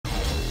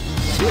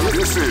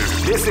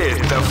This is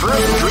the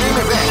first dream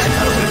event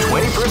of the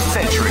 21st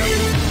century.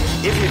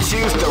 If you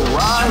choose the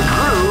wrong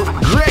groove,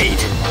 great!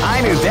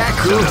 I knew that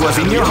groove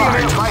was in your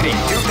heart. Fighting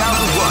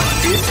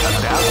 2001 is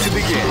about to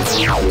begin.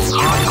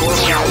 Hardcore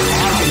fans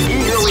have been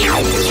eagerly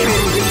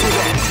anticipating this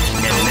event,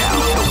 and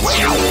now the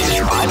wait is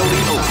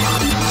finally over.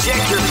 Check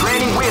your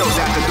training wheels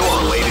at the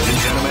door, ladies and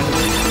gentlemen.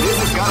 This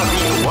is gonna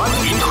be one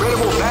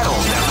incredible battle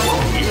that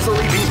won't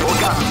easily be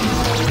forgotten.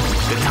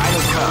 The time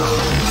has come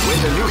when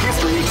the new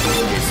history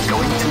is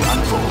going to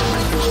unfold.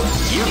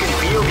 You can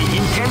feel the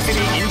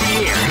intensity in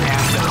the air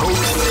as the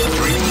hopes,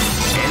 dreams,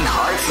 and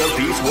hearts of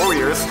these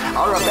warriors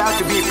are about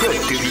to be put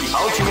to the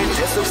ultimate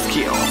test of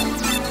skill.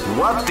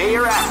 What they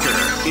are after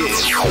is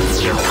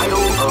the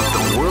title of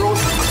the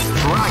world's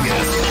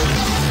strongest.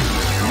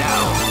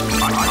 Now,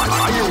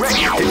 are you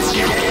ready to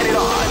get it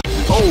on?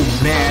 Oh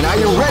man, are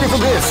you ready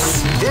for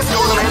this? This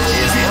tournament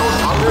is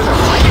held under the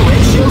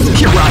regulations.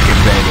 Keep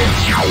rocking, baby.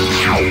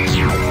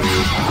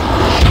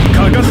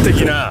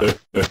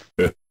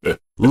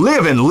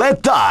 Live and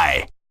let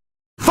die.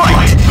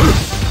 Fight!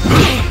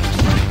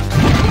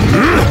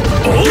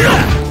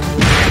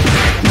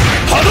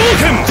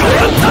 Hadouken!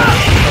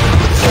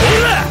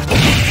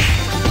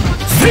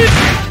 Sit!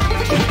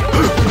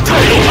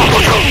 Title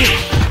uppercut!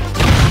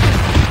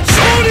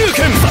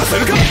 Shoryuken!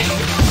 Saseru ka?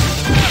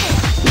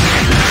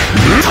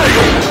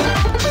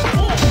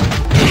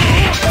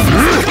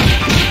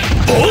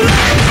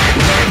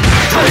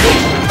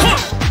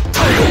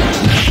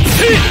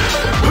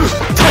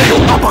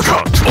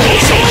 Uppercut! A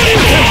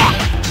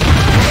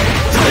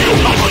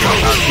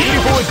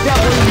beautiful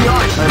example in the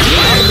art of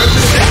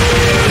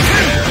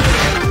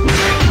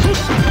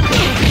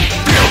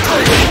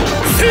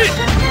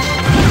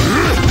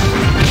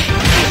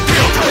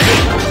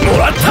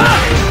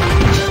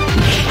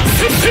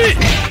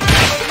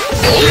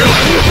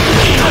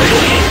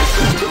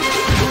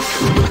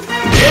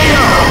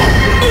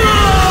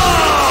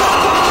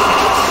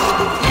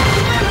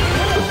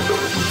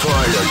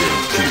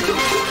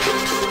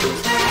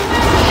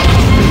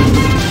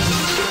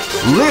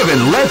Live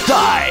and let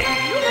die.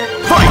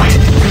 Fight!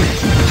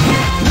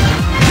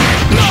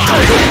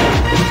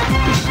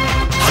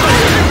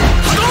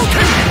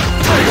 Hadouken!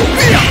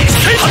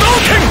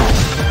 Hadouken!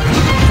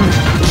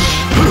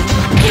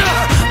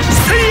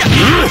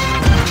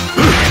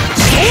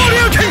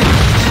 Shoryuken!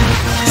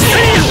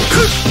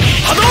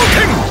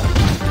 Hadouken!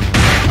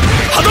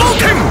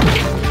 Hadouken!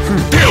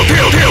 Deal!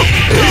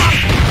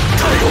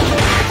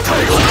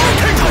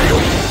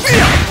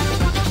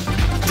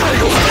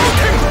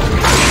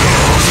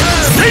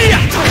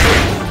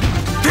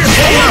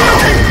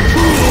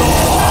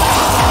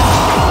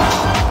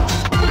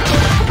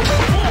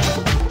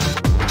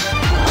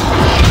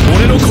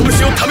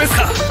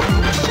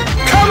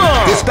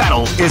 This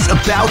battle is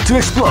about to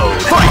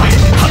explode. Fight!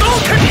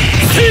 Hadouken!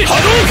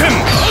 Hadouken!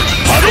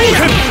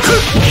 Hadouken!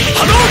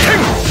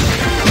 Hadouken!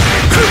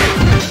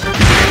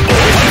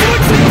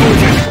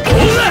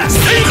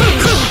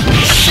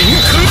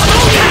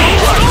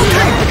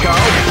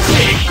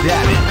 Take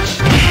damage.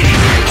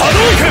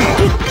 Hadouken!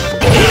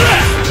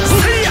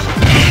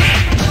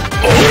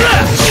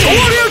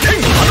 Shoryuken!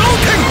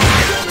 Hadouken!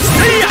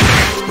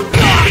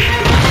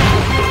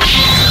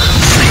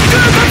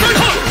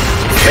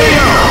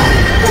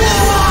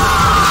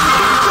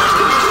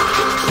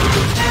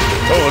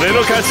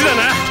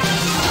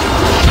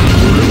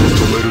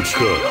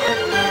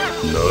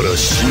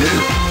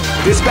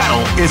 This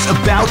battle is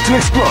about to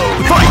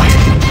explode. Fight!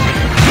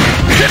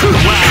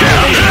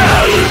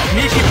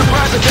 Need to keep the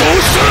prize of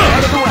death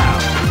out of the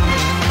round.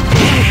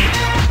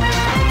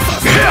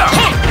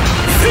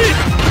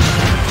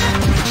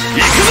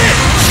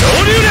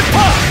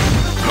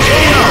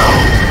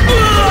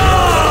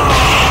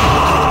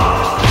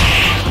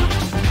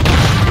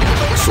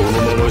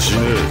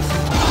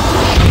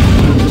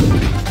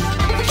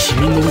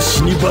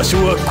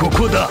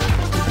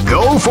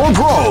 Go for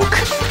broke.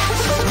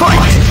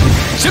 Fight!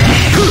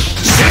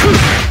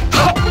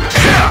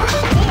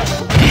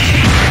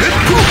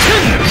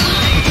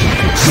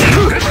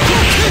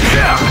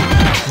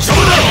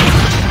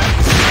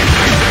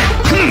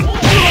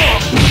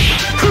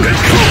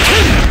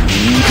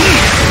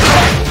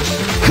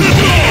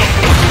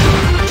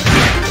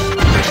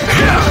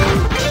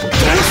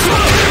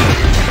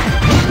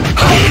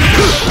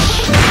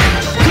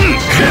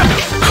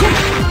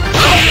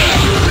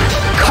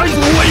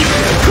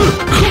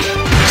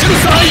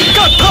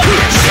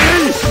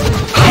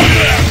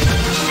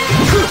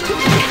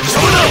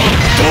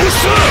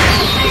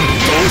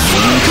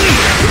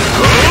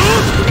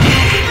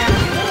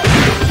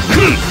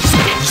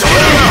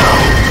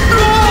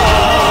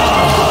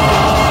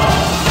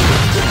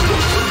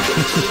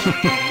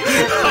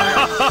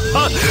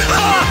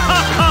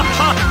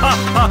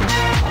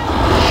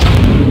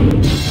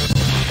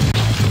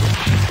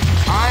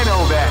 I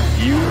know that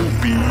you'll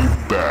be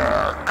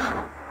back.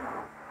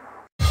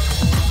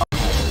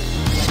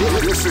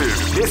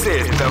 This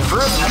is the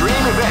first dream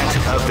event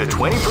of the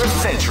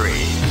 21st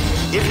century.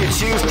 If you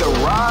choose the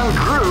wrong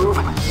groove,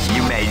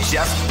 you may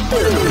just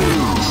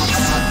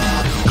lose.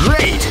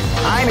 Great!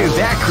 I I knew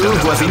that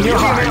groove was in your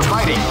heart.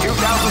 Fighting 2001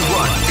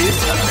 is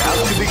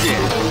about to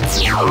begin.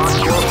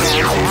 Hardcore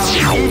fans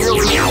have been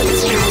eagerly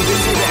anticipating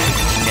this event,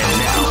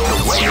 and now the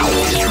wait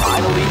is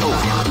finally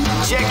over.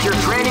 Check your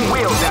training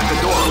wheels at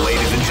the door,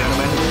 ladies and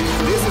gentlemen.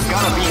 This is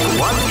gonna be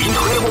one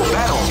incredible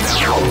battle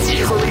that won't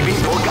easily be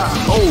forgotten.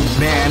 Oh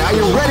man, are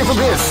you ready for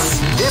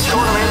this? This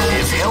tournament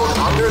is held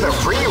under the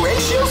free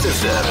ratio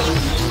system.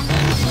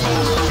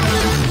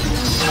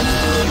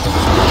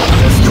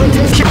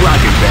 Keep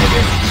rocking,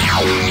 baby.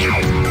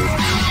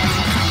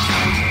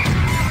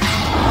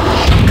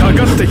 か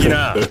かってき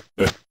な。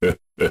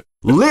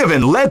Live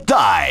and let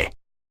die.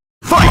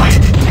 Fight!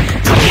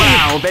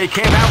 Wow, they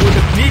came out with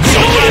a sneak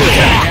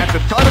attack at the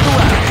start of the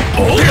round.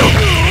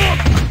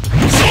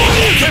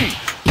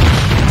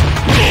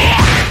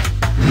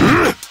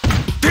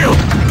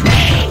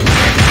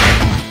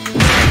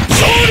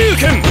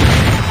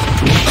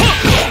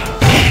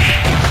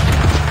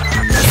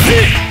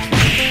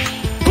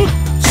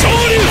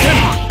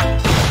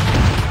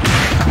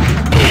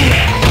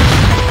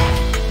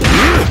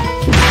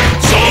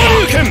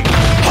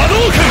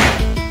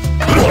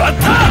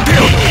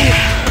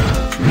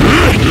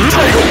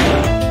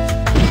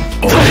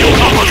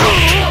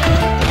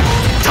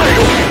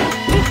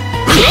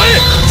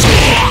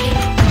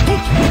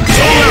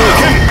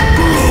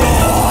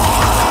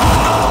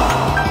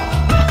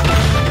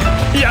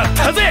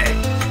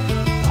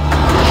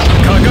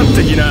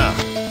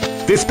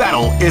 This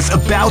battle is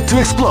about to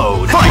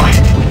explode. Fight!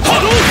 Wow,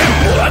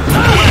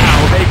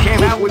 they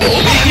came out with a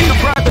sneaky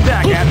surprise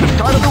attack at the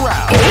start of the round.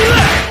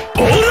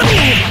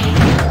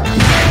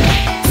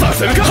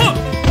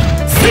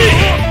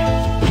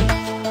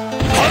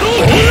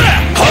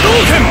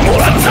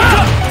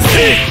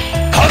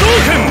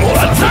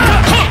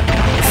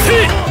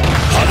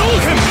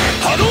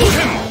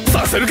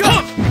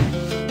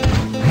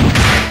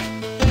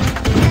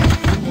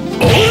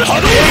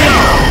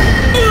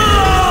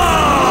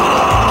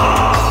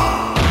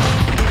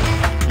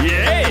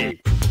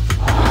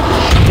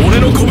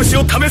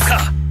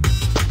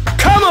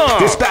 Come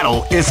on! This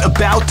battle is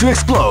about to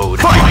explode.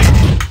 Fight!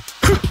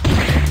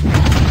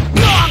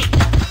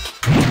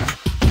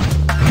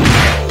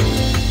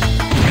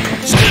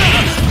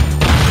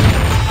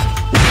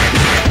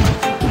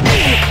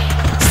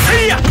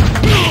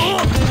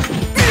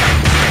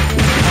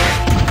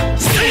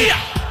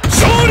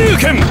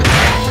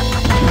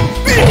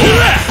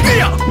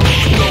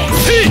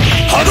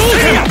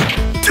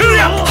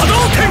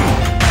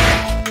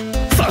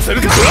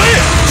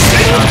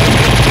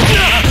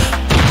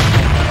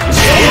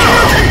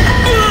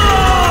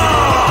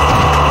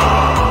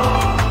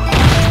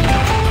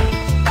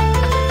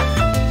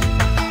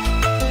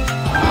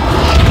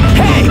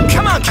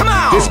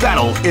 This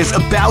battle is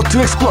about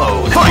to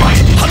explode. Fight!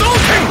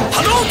 Hadouken!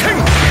 Hadouken!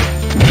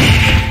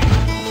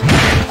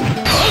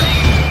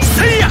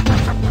 Seiya!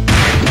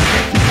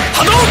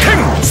 Hadouken!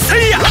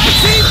 Seiya!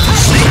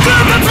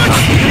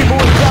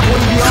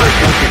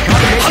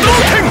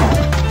 Hadouken!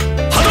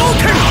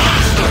 Hadouken!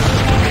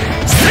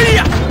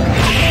 Seiya!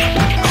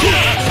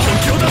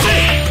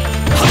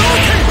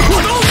 Hadouken!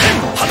 Hadouken!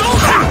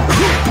 Hadouken!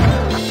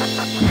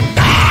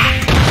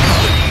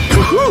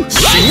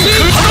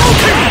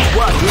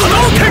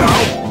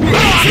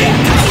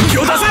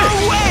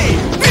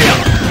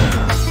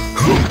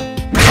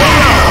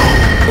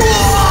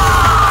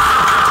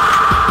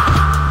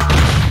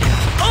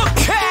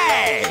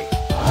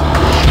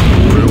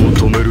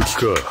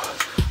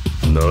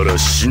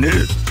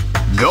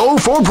 Go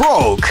for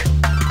broke!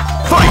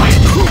 Fight!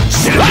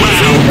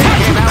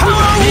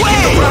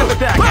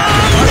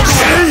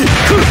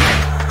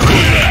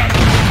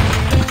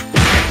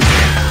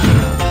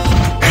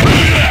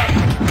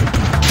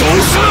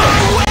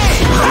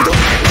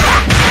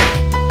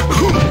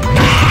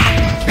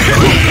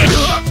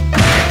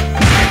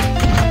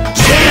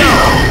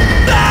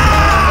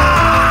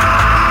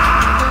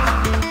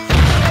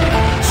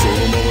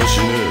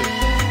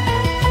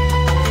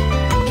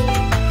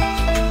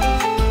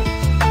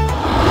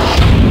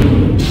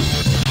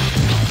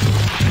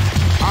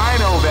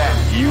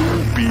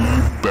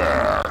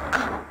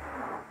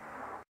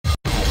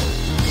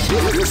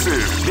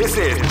 This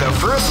is the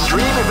first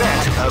dream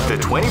event of the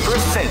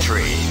 21st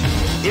century.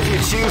 If you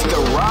choose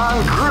the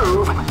wrong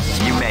groove,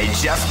 you may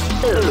just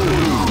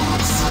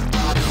lose.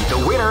 The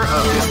winner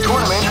of this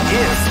tournament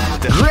is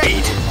the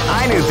Great!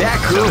 I knew that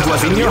groove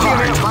was in your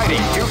heart. Fighting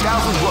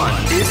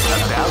 2001 is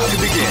about to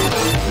begin.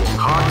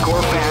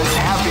 Hardcore fans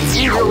have been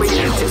eagerly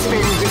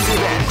anticipating this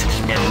event,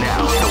 and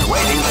now the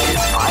waiting is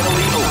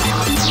finally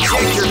over.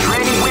 Check your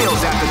training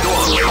wheels at the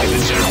door, ladies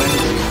and gentlemen.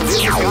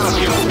 This is gonna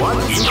be one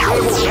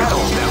incredible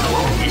battle that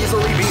won't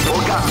easily be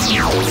forgotten.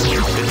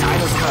 The time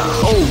has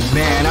come. Oh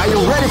man, are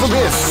you ready for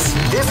this?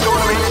 This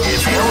tournament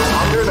is held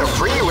under the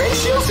free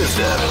ratio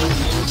system.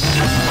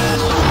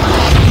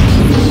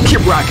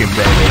 Keep rocking,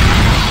 baby.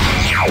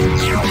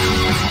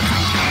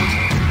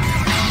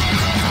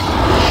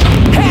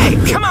 Hey,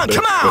 come on,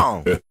 come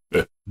on!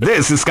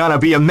 This is gonna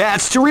be a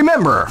match to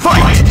remember.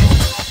 Fight!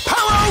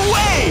 Power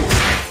wave!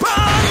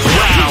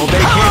 Wow, they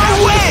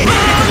can't wave!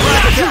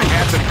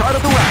 At the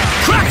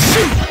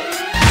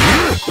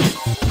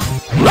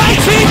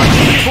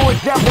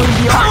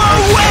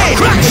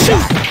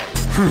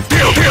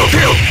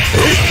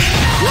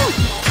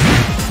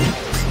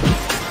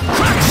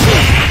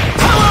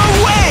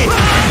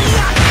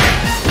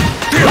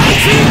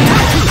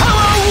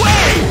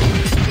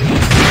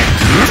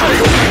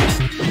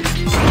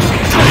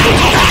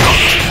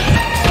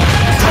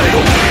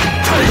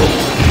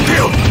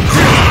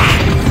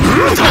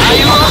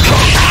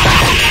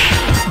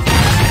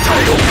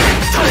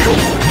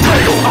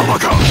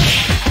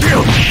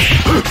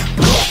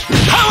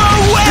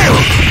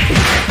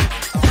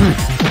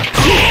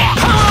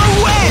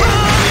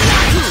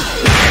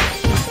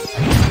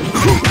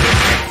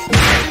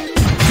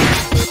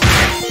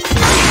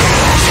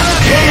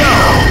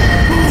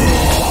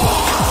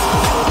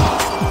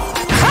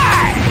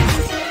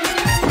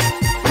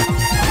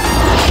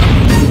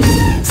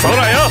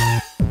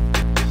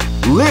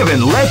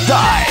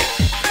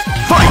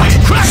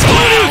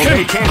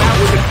came out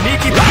with a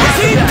sneaky surprise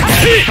attack at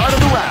the start of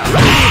the round.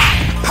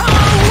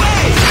 Power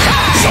wave!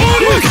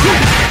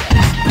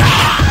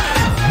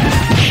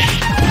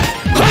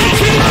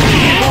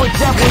 More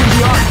example in the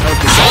art of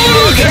the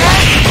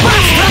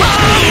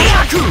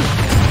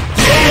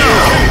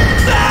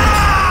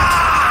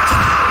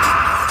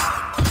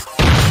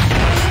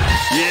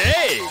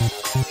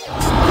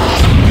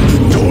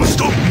Don't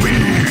stop me!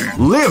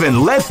 Live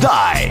and let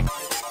die!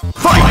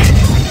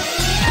 Fight!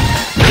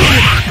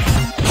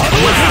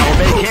 Wow,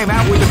 they came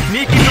out with a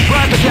sneaky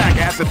surprise attack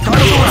at the start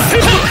of the round.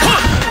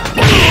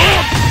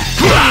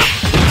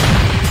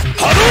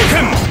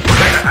 Hadouken!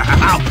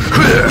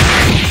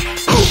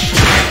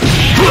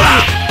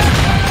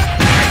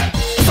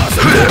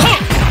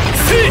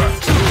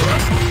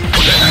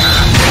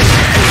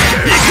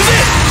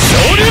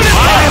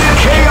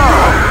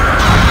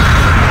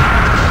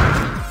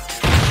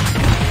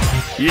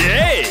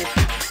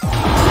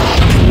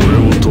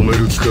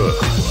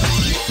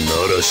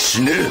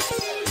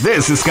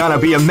 This is gonna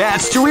be a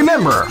match to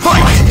remember.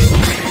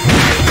 Fight!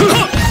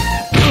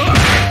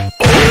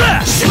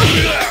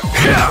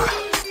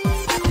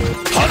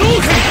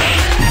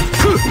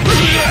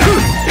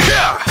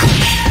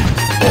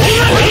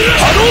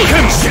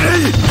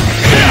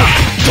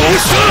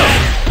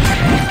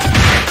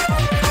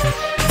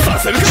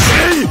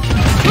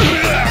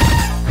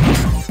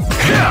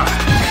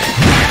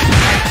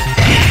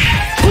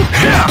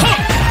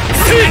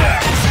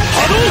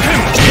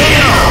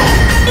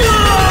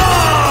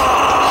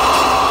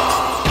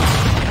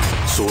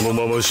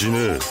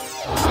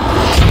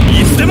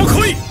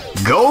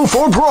 Go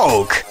for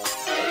broke!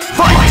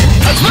 Fight!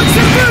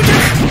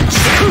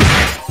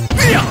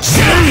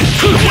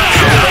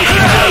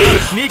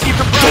 Sneaky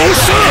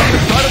surprise at the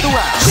start of the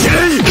round.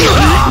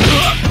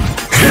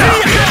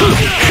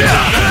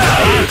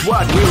 Here's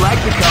what we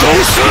like to call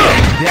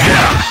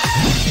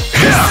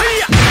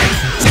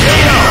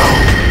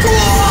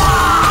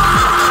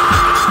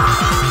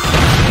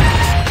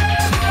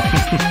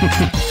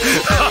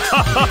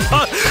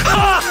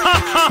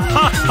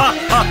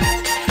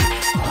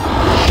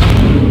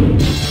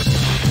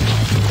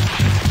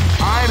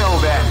I know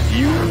that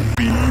you'll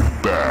be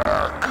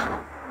back.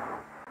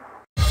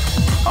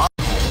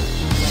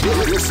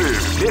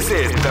 This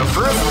is the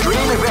first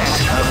dream event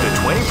of the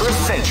 21st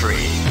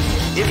century.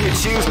 If you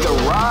choose the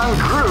wrong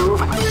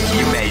groove,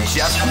 you may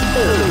just...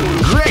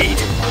 Great!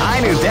 I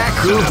knew that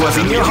groove was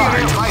in your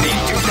heart. Fighting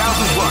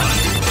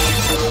 2001.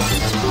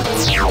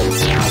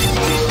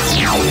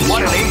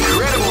 What an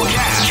incredible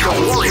cast the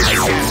Warriors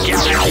has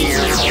gathered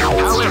here.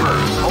 However,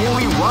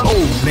 only one...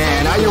 Oh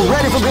man, are you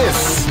ready for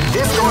this?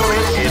 This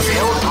tournament is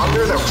held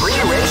under the free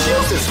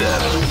ratio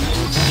system.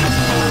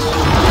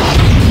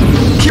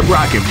 Keep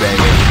rocking,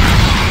 baby.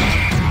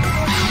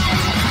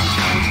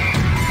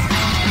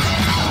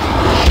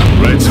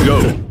 Let's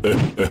go.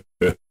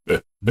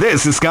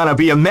 This is gonna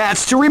be a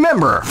match to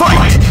remember.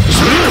 Fight!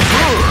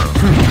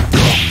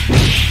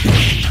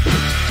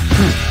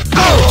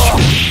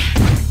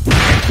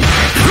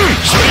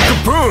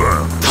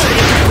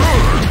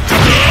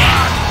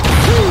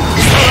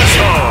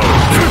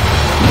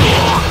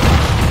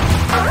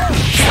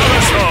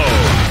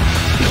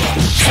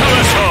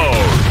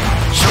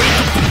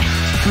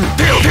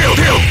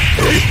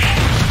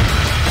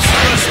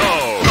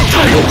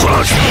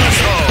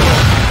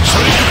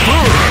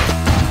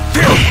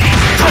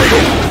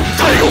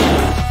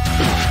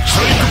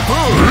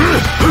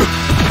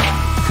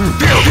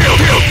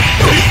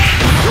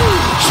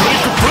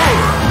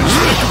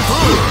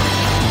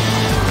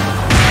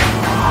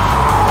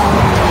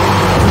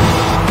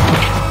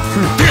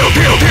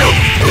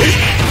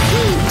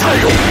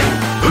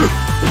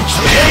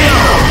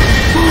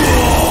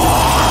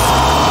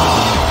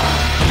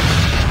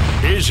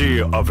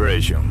 Easy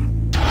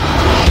operation.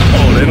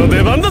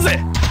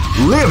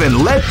 Live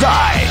and let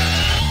die.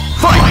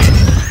 Fight!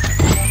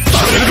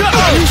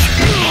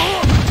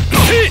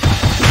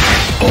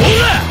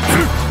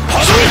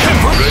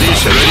 Ready,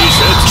 set.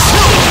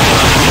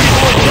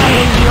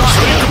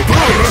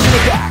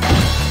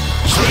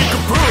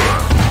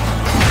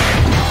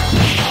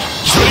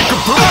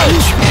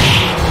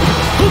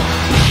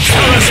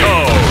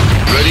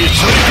 Ready,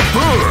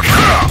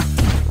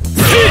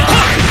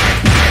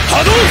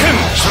 Hadouken!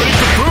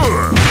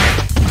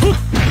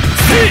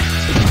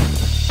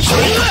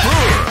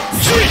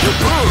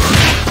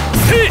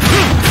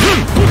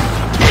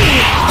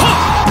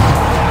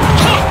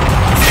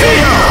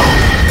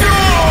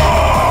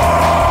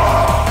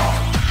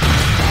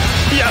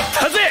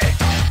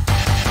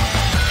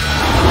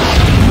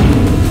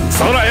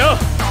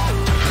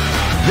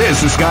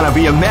 This is gonna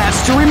be a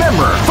match to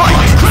remember. Fight!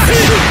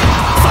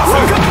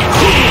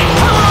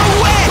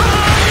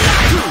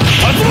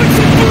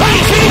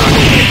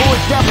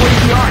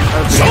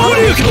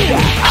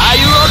 Are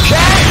you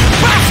okay?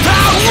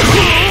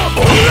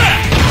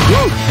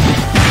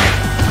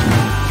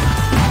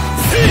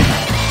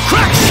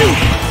 Crack shoot!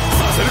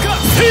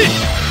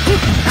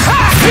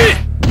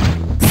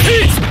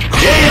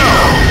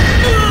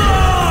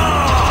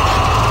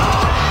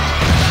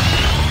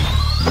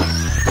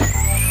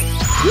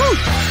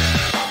 KO!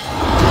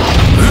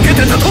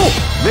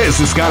 This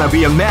is gonna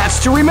be a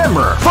match to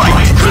remember.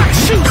 Fight!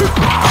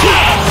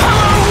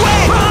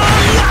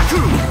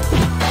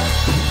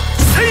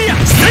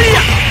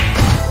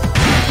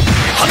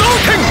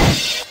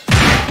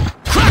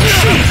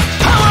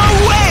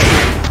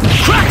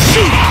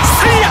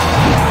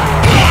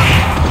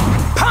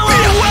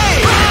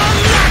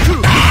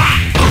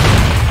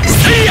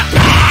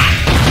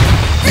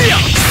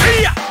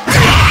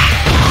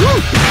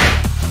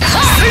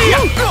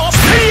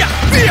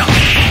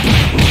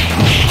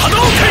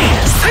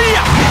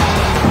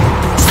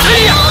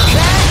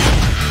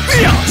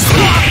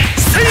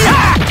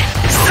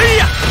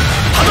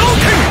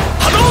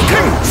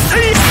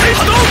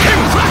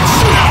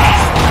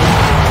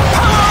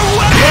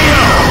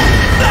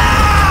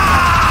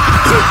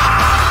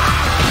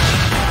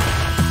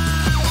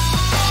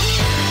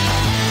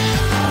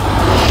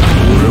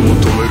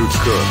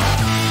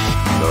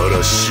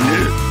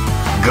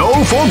 Go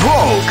for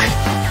broke!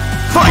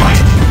 Fight!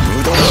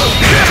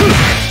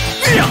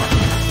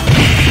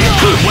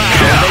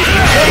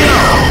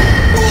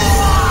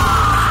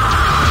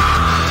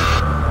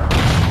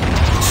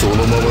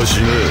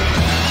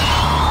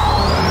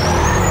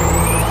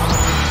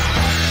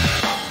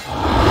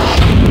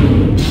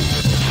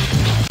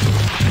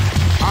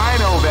 I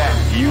know that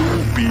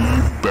you'll be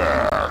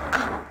back.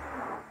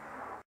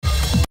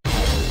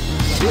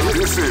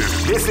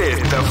 This is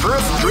the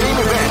first dream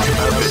event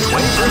of the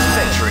 21st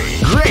century.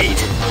 Great!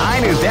 I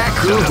knew that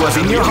groove was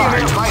in your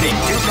heart. Fighting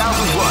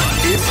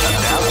 2001 is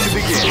about to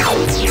begin.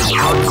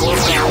 Hardcore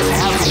fans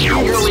have been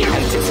eagerly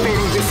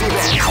anticipating this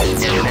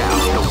event, and now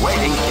the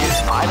waiting is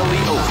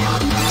finally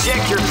over.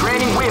 Check your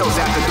training wheels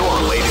at the door,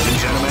 ladies and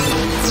gentlemen.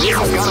 This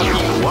is gonna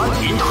be one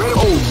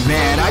incredible... Oh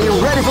man, are you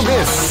ready for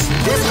this?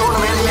 This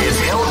tournament is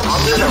held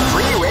under the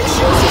free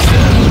ratio system.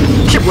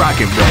 Keep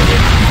rocking, baby.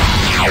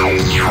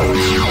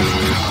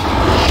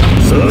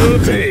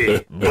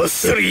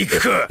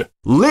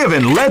 Live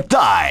and let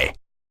die.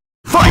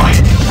 Fight!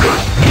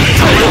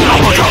 Title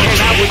uppercut!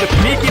 With a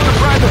sneaky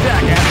surprise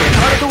attack after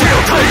part of the wheel.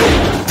 Title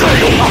uppercut!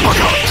 Title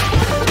uppercut!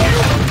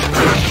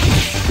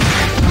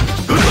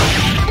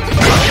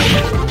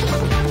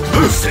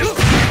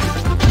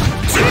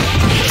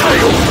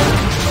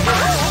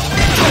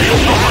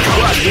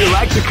 What we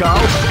like to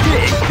call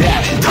big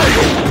daddy.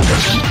 Title!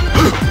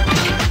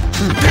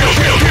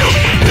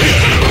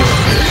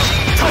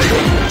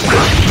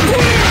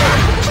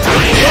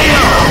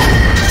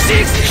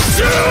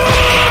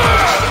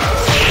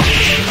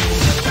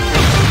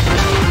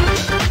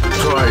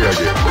 Try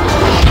again.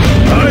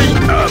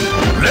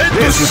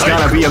 This is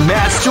gonna be a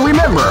match to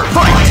remember.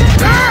 Fight!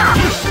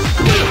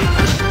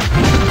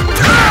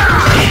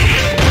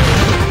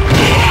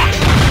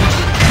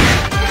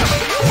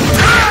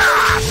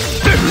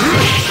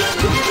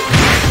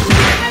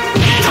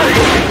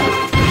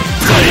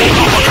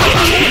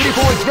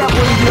 Before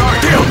extrapolating the art,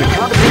 the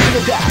competition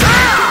attack.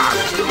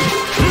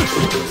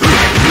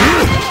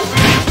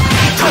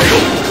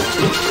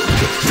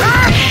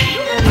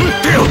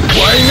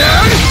 Why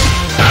not?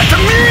 At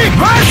me!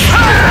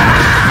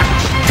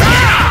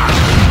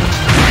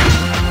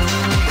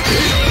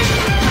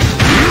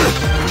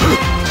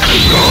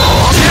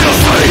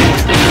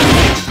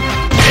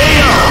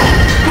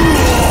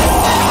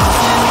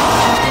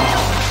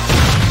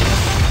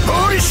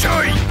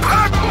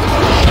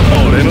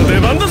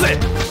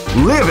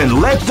 Live and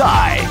let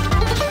die.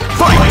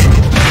 Fight!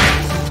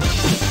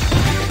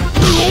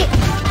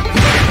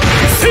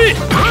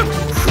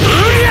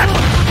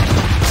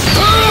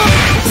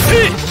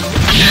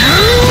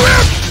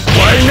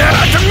 Why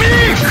not me?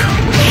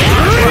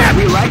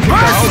 We like to go.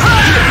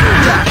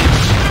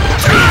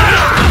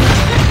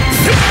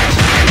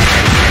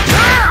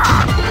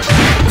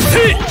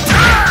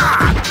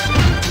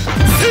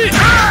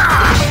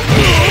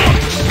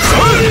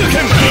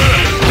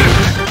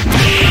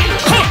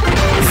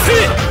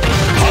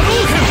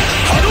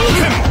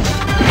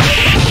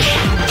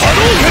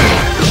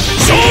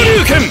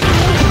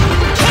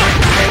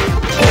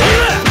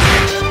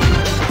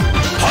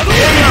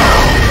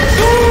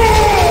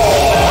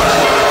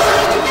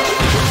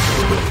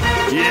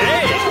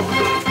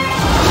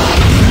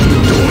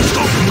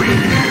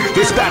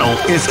 This battle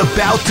is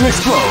about to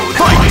explode.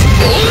 Fight!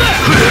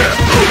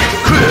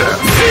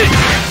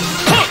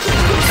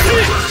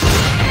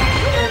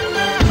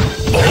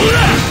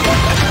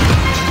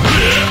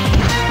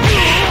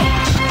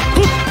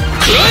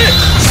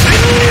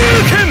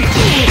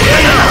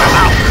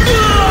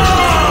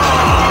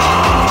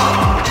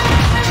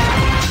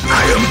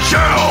 I am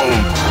down!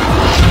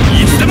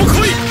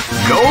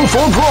 Go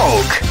for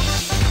broke!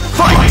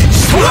 Fight!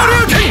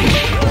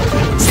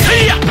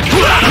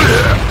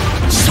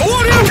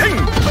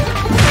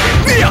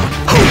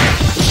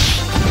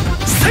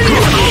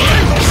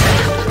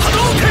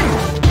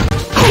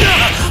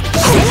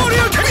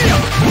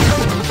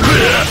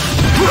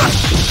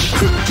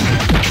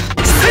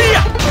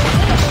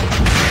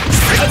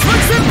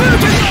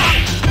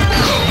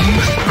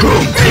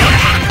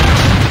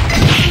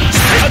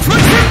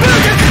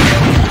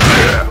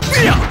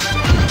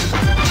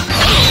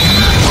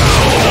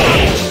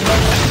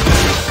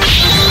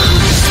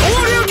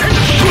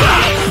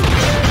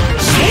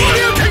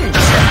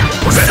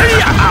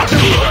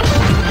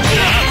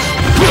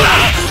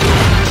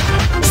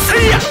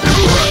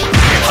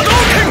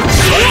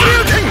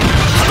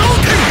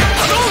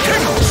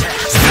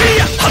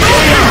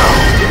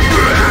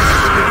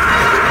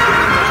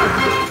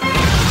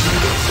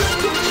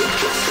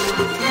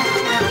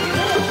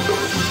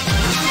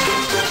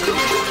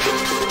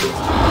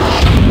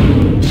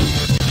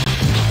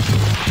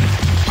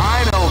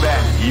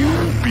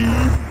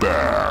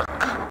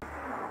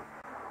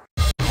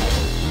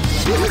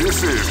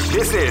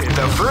 This is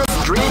the first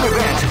dream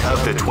event of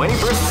the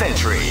 21st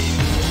century.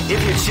 If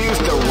you choose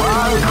the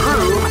wrong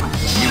groove,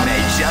 you may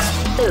just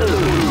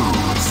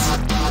lose.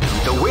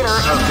 The winner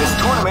of this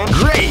tournament...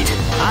 Great!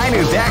 I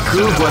knew that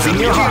groove was in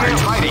your heart.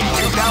 Fighting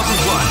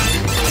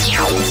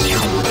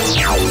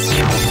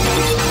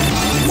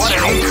 2001. What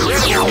an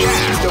incredible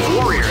cast of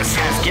warriors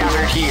has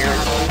gathered here.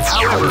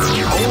 However,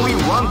 only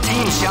one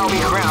team shall be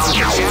crowned the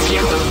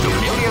champion of the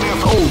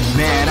Millionaire. Oh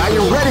man, are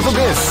you ready for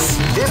this?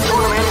 This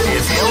tournament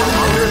is held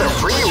under the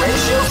free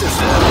ratio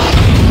system.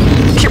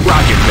 Keep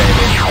rocking,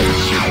 baby.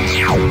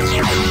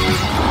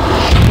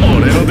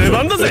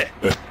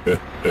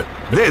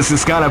 This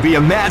is gonna be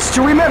a match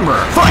to remember.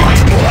 Fight!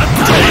 With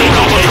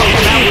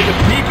a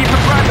sneaky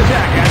surprise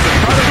attack at the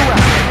start of the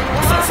round.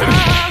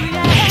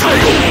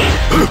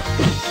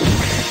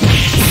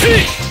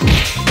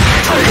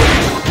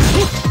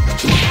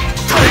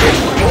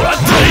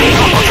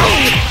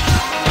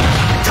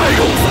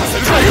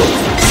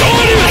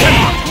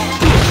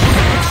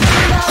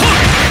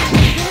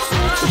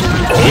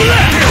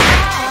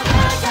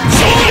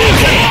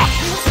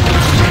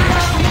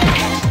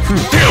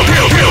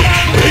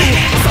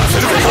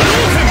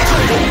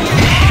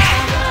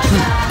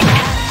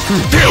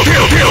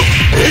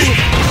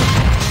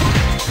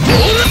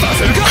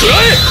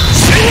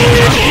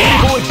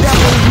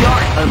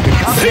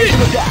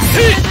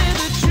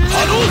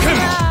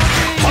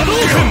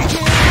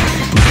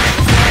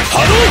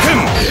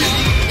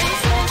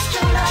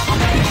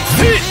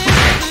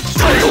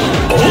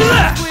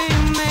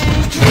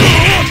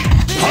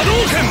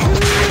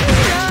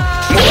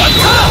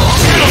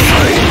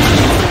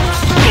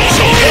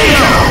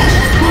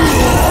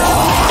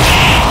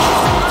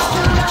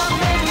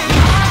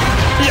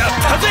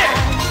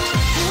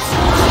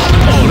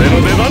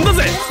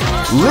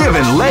 Live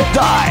and let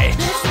die.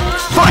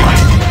 Fight!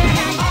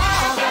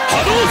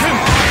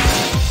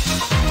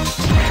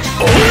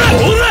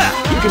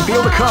 You can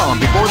feel the calm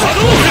before the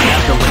storm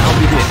as the round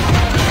begins.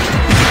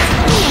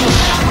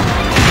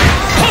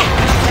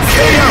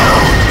 KO!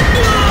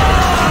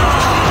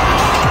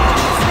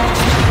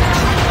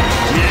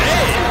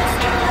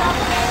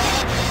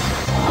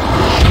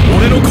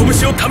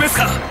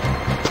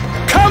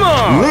 Come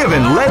on! Live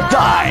and let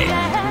die.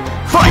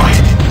 Fight!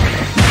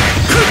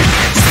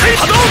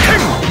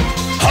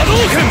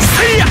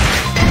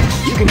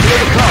 You can feel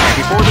the calm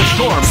before the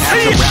storm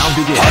as the round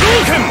begins.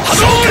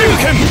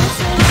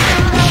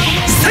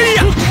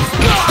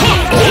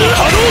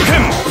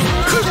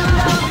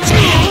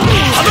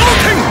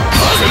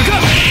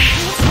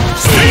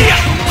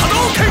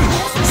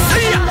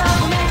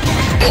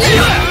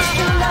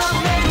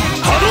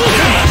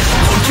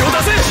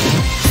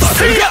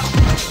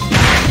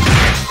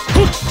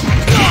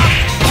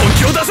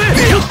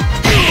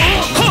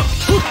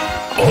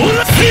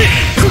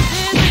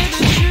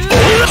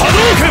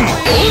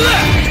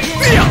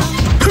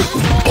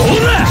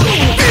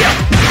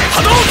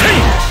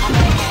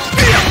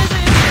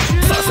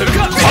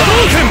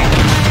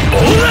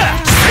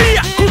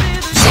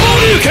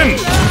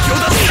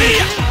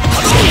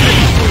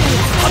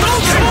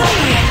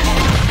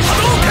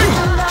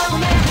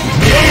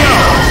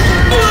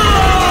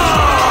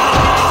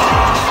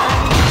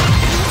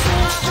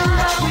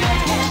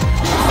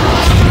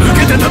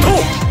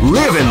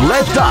 Live and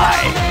let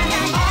die.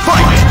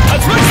 Fight!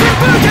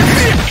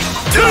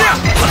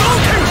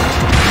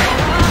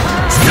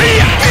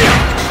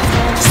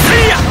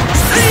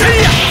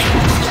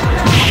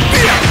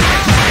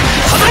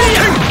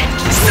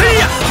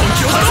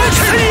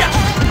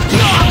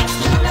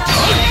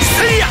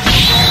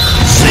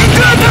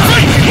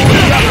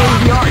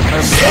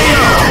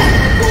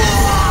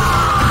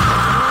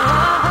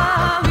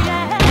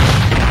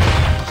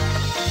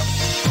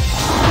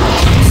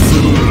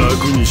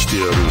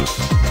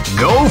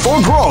 Go for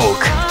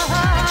broke.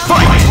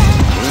 Fight!